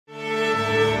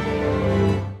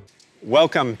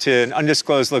welcome to an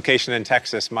undisclosed location in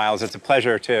Texas, Miles. It's a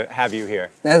pleasure to have you here.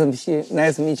 Nice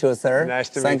to meet you, sir. Nice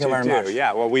to Thank meet you very too. much.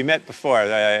 Yeah, well, we met before.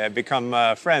 I've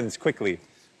become friends quickly.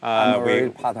 I'm already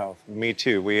part of. Me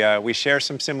too. We share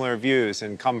some similar views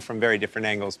and come from very different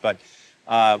angles, but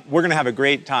we're going to have a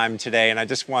great time today, and I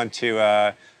just want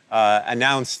to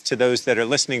announce to those that are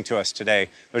listening to us today,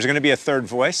 there's going to be a third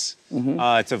voice.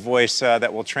 It's a voice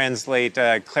that will translate,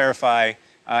 clarify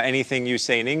anything you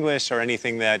say in English or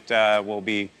anything that will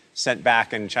be sent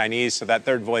back in Chinese. So that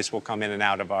third voice will come in and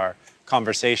out of our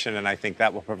conversation, and I think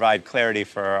that will provide clarity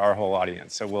for our whole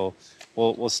audience. So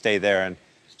we'll stay there. And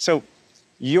so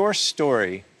your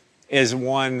story is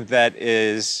one that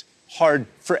is hard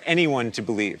for anyone to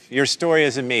believe. Your story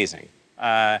is amazing.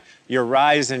 Your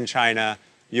rise in China,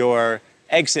 your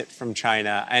exit from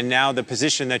China, and now the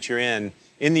position that you're in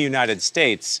the United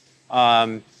States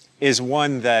is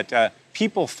one that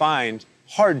people find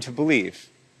hard to believe.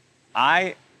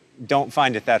 I don't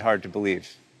find it that hard to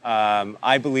believe.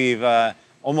 I believe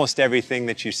almost everything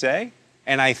that you say,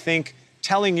 and I think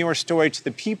telling your story to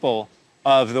the people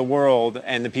of the world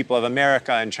and the people of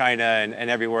America and China and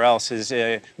everywhere else is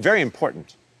very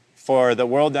important for the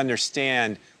world to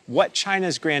understand what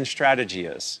China's grand strategy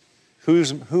is.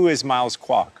 Who is Miles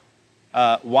Kwok?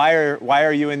 Why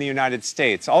are you in the United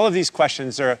States? All of these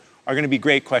questions are going to be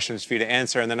great questions for you to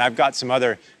answer. And then I've got some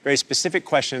other very specific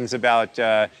questions about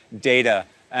data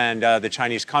and the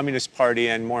Chinese Communist Party,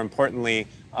 and more importantly,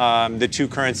 the two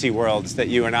currency worlds that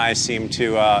you and I seem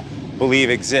to believe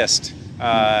exist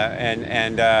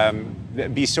and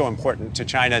be so important to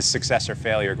China's success or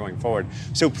failure going forward.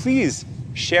 So please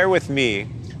share with me,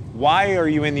 why are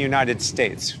you in the United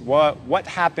States? What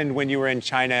happened when you were in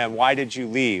China, and why did you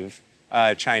leave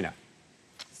China?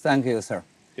 Thank you, sir.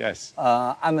 Yes.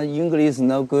 I'm English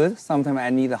no good. Sometimes I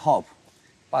need help.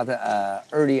 But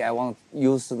early I want to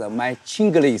use my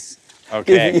Chinglish.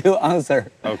 Okay. Give you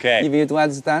answer. Okay. If you don't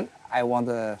understand, I want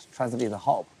to translate the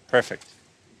help. Perfect.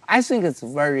 I think it's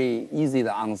very easy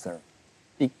to answer.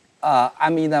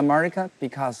 I'm in America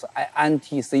because I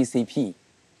anti-CCP.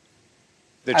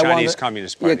 The Chinese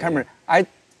Communist Party. Yeah,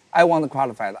 I want to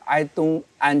qualify that. I don't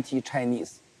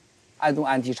anti-Chinese. I don't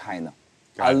anti-China.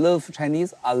 I love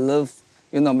Chinese. I love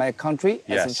my country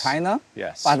as China.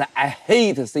 Yes. But I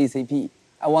hate CCP.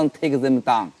 I want to take them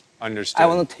down. Understood. I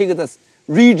want to take the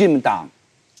regime down.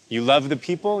 You love the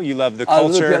people. You love the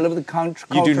culture. I love the country.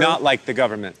 You do not like the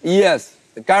government. Yes,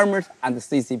 the government and the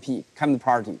CCP, Communist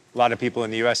Party. A lot of people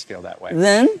in the U.S. feel that way.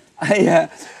 Then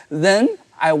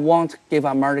I want to give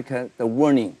America the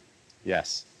warning.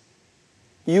 Yes.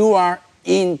 You are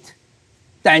in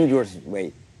dangerous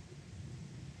way.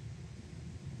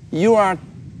 You are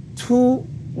too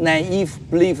naive to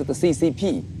believe the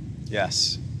CCP.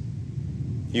 Yes.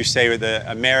 You say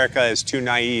that America is too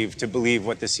naive to believe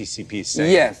what the CCP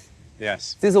say. Yes.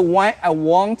 Yes. This is why I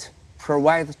want to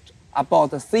provide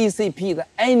about the CCP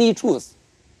any truth.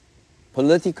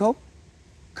 Political,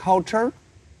 culture,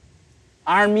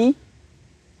 army,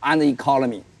 and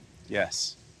economy.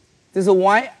 Yes. This is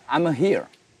why I'm here.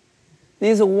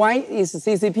 This is why is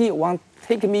CCP want to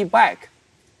take me back.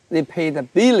 They pay the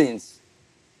billions.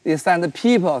 They send the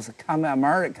people to come to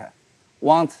America,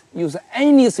 want to use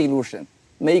any solution,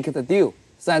 make the deal,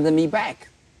 send me back,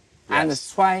 and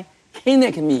try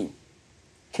kidnap me.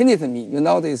 Kidnap me. You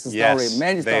know this story,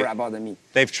 many stories about me.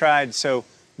 They've tried. So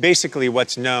basically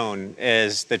what's known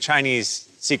is the Chinese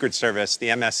Secret Service, the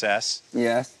MSS,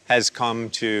 has come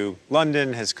to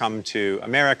London, has come to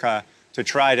America to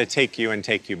try to take you and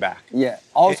take you back. Yeah.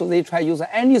 Also, they try to use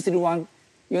any solution,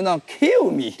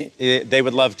 kill me. They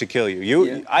would love to kill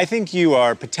you. I think you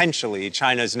are potentially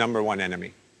China's #1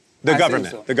 enemy. The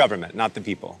government, not the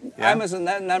people. Yeah? I'm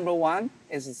 #1,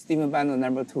 is Stephen Bannon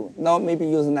 #2. No, maybe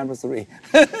use #3.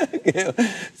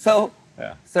 So,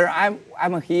 sir,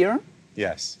 I'm here.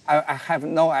 Yes. I have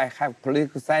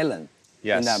political asylum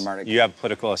in America. You have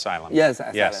political asylum. Yes,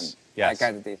 asylum. Yes. I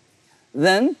got it.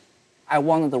 Then I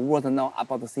wanted the world to know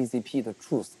about the CCP, the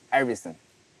truth, everything.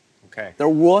 Okay. The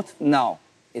world now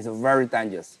is very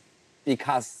dangerous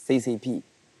because CCP.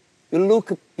 You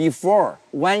look before,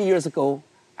 1 year ago,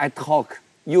 I talk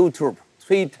YouTube,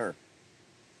 Twitter,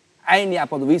 any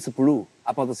about with blue,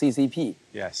 about the CCP.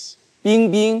 Yes.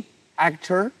 Bing Bing,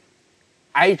 actor,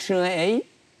 HNA,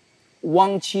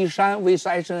 Wang Qishan with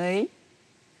HNA,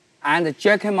 and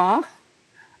Jack Ma,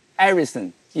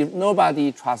 everything. If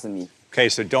nobody trusts me. Okay,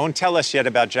 so don't tell us yet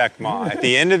about Jack Ma. At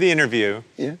the end of the interview,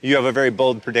 you have a very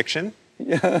bold prediction.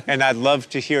 And I'd love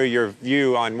to hear your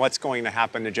view on what's going to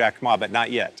happen to Jack Ma, but not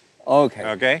yet. Okay.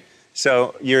 Okay?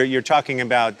 So you're talking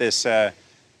about this,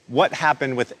 what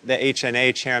happened with the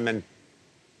HNA chairman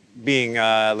being,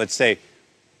 let's say,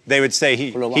 they would say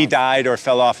he died or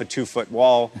fell off a 2-foot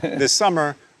wall this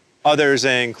summer. Others,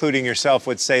 including yourself,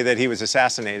 would say that he was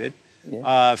assassinated.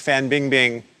 Yeah. Fan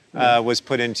Bingbing was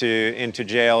put into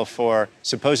jail for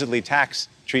supposedly tax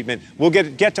treatment. We'll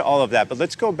get to all of that, but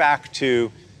let's go back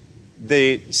to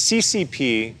the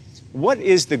CCP. What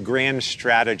is the grand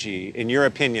strategy, in your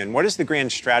opinion? What is the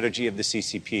grand strategy of the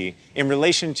CCP in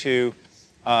relation to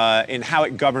in how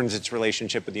it governs its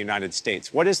relationship with the United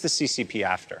States? What is the CCP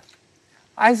after?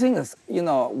 I think,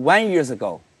 1 year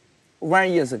ago,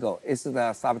 it's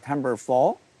the September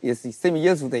 4, it's the same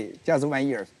yesterday, just 1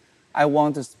 year. I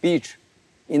want to speech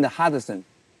in the Hudson,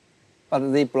 but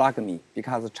they blocked me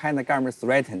because the China government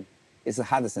threatened it's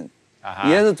Hudson.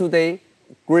 Yesterday,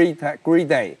 great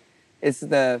day. It's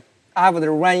the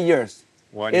after 1 year. It's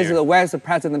the Vice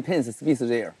President Pence speech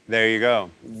there. There you go.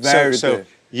 Very so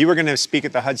you were going to speak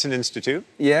at the Hudson Institute?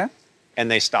 Yeah. And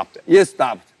they stopped it? It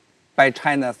stopped by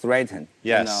China threatened.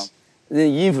 Yes. The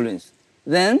influence.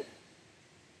 Then,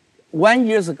 1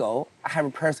 year ago, I have a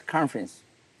press conference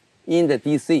in the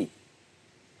DC.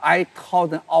 I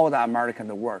called all the American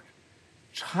to work.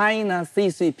 China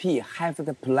CCP have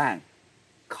the plan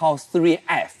called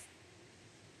 3F.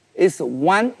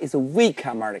 One is weak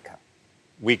America.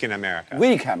 Weak in America.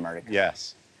 Weak America.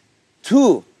 Yes.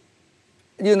 2,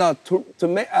 to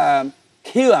make,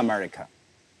 kill America.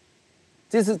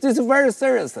 This is very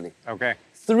seriously. Okay.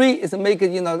 3 is make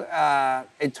a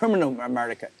terminal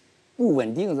America. 不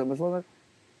稳定怎么说呢？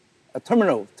 A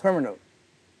terminal.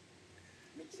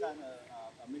 Make China,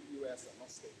 make U.S.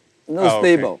 not stable. No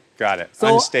stable. Okay. Got it.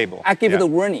 So unstable. I give it a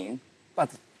warning, but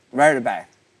very bad.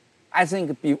 I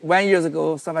think 1 year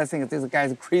ago, somebody think this guy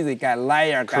is a crazy guy,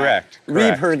 liar guy, Correct.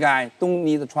 reaper guy, don't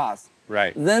need trust.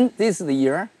 Right. Then this is the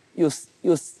year you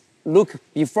look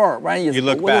before 1 year. You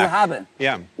look what back. What happened?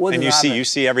 Yeah. What and you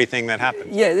see everything that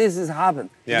happened. Yeah, this has happened.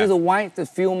 Yeah. This is why the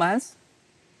few months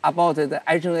about the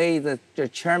HNA, the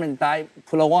chairman died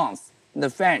once in the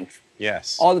French.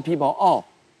 Yes. All the people,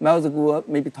 Miles Guo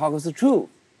maybe talks the truth.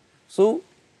 So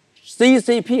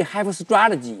CCP have a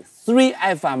strategy,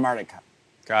 3F America.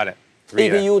 Got it.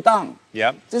 Take you down.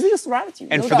 Yep. This is a strategy.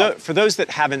 And for those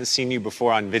that haven't seen you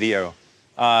before on video,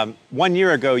 1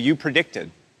 year ago you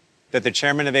predicted that the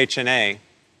chairman of HNA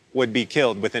would be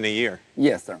killed within a year.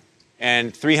 Yes, sir.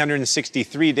 And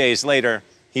 363 days later,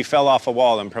 he fell off a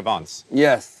wall in Provence.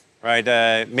 Yes. Right?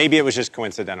 Maybe it was just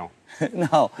coincidental.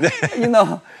 No. This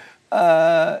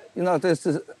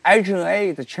is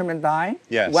HNA, the chairman died.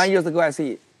 Yes. 1 year ago, I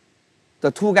see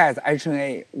the 2 guys,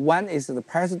 HNA, one is the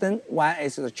president, one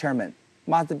is the chairman.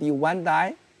 Must be one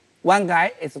guy. One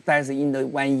guy is died in the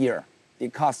 1 year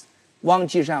because Wang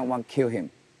Qishan want to kill him.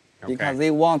 Okay. Because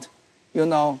they want,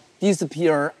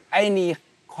 disappear any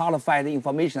qualified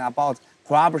information about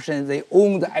corruption. They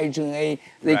own the HNA.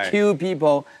 They kill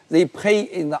people. They pay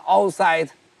in the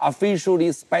outside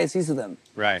officially spy system.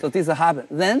 Right. So this happened.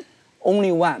 Then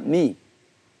only one, me.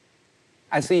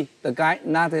 I see the guy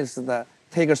not is the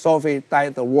take a selfie, die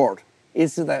the world.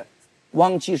 It's the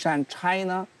Wang Qishan,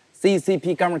 China,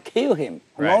 CCP government kill him,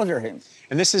 murder him.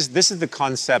 And this is the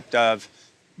concept of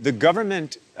the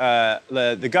government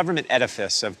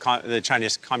edifice of the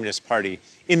Chinese Communist Party.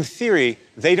 In theory,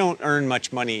 they don't earn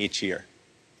much money each year,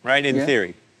 right? In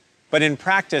theory, but in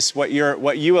practice, what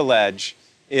you allege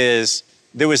is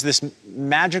there was this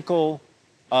magical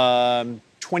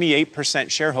 28%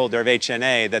 shareholder of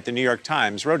HNA that the New York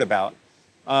Times wrote about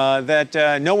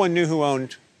that no one knew who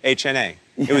owned HNA.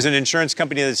 Yeah. It was an insurance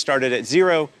company that started at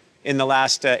zero in the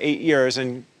last 8 years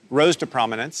and rose to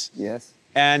prominence. Yes.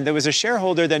 And there was a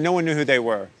shareholder that no one knew who they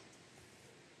were.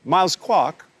 Miles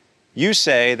Kwok, you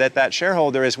say that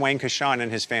shareholder is Wang Qishan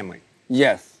and his family.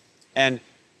 Yes. And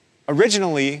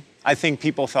originally, I think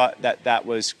people thought that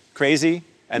was crazy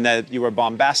and that you were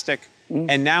bombastic.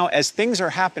 And now, as things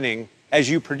are happening, as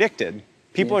you predicted,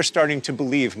 people are starting to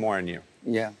believe more in you.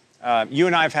 Yeah. You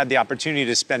and I have had the opportunity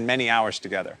to spend many hours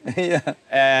together. Yeah.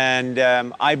 And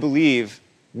I believe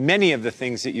many of the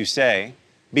things that you say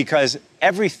because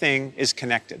everything is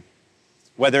connected.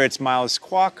 Whether it's Miles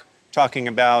Kwok talking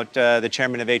about the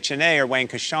chairman of HNA or Wang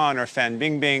Qishan or Fan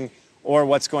Bingbing or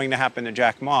what's going to happen to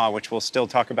Jack Ma, which we'll still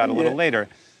talk about a little later,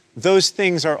 those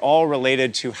things are all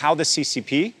related to how the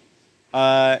CCP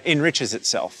enriches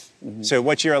itself. So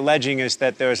what you're alleging is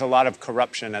that there's a lot of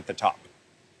corruption at the top.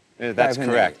 That's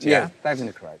definitely correct. Yeah,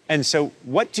 definitely correct. And so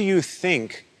what do you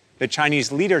think the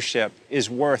Chinese leadership is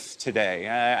worth today?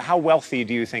 How wealthy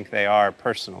do you think they are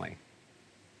personally?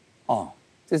 Oh,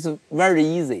 this is very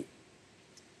easy.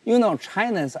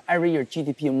 China's every year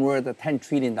GDP more than $10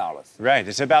 trillion. Right,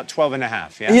 it's about 12 and a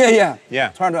half, yeah? Yeah. Yeah.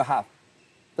 12 and a half.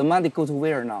 The money go to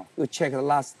where now? You check the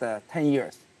last 10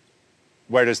 years.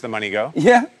 Where does the money go?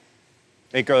 Yeah.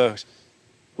 It goes,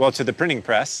 well, to the printing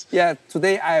press. Yeah,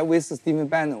 today I with Stephen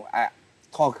Bannon, I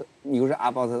talk usually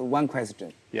about one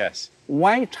question. Yes.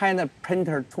 Why China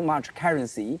printed too much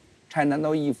currency? China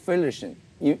no inflation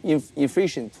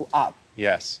to up.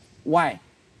 Yes. Why?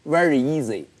 Very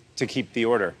easy. To keep the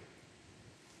order.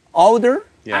 Order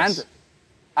Yes. and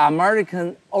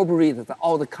American operated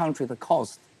all the country the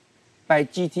cost by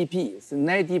GDP is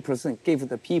 90% give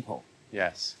the people.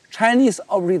 Yes. Chinese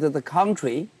operated the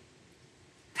country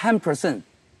 10%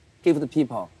 give the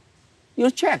people.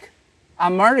 You check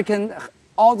American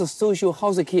all the social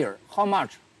health care, how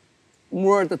much?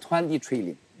 More than 20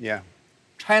 trillion. Yeah.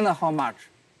 China, how much?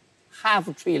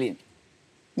 $500 billion.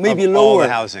 Maybe Of lower. all the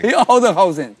housing. All the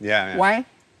housing. Yeah. Why?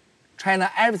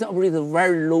 China, everything operates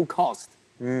very low cost.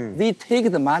 They take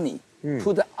the money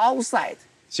to the outside.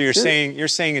 So you're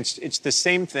saying it's the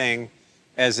same thing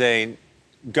as a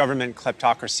government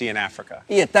kleptocracy in Africa.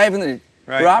 Yeah, definitely.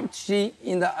 Right. Corruption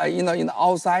in the in the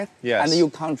outside Yes. and your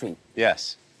country.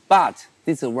 Yes. But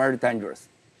this is very dangerous.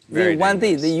 Very One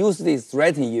day dangerous. they use this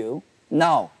threaten you.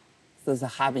 Now, this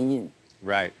is happening.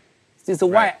 Right. This is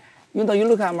why you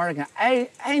look at American,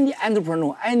 any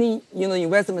entrepreneur, any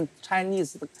investment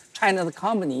China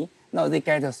company, now they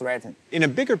get threatened. In a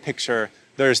bigger picture,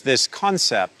 there's this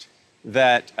concept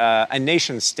that a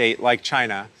nation state like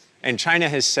China, and China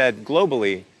has said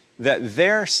globally that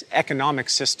their economic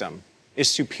system is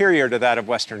superior to that of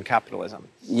Western capitalism.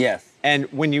 Yes. And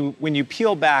when you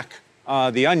peel back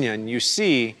the onion, you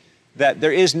see that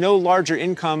there is no larger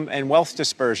income and wealth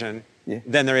dispersion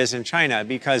than there is in China,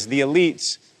 because the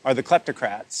elites are the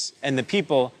kleptocrats and the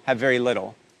people have very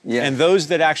little. Yes. And those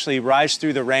that actually rise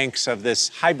through the ranks of this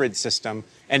hybrid system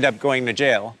end up going to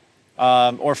jail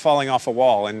or falling off a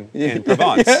wall in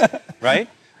Provence, right?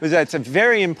 That's a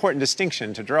very important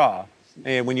distinction to draw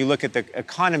when you look at the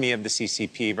economy of the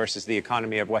CCP versus the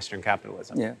economy of Western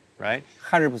capitalism, right?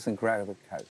 100% correct.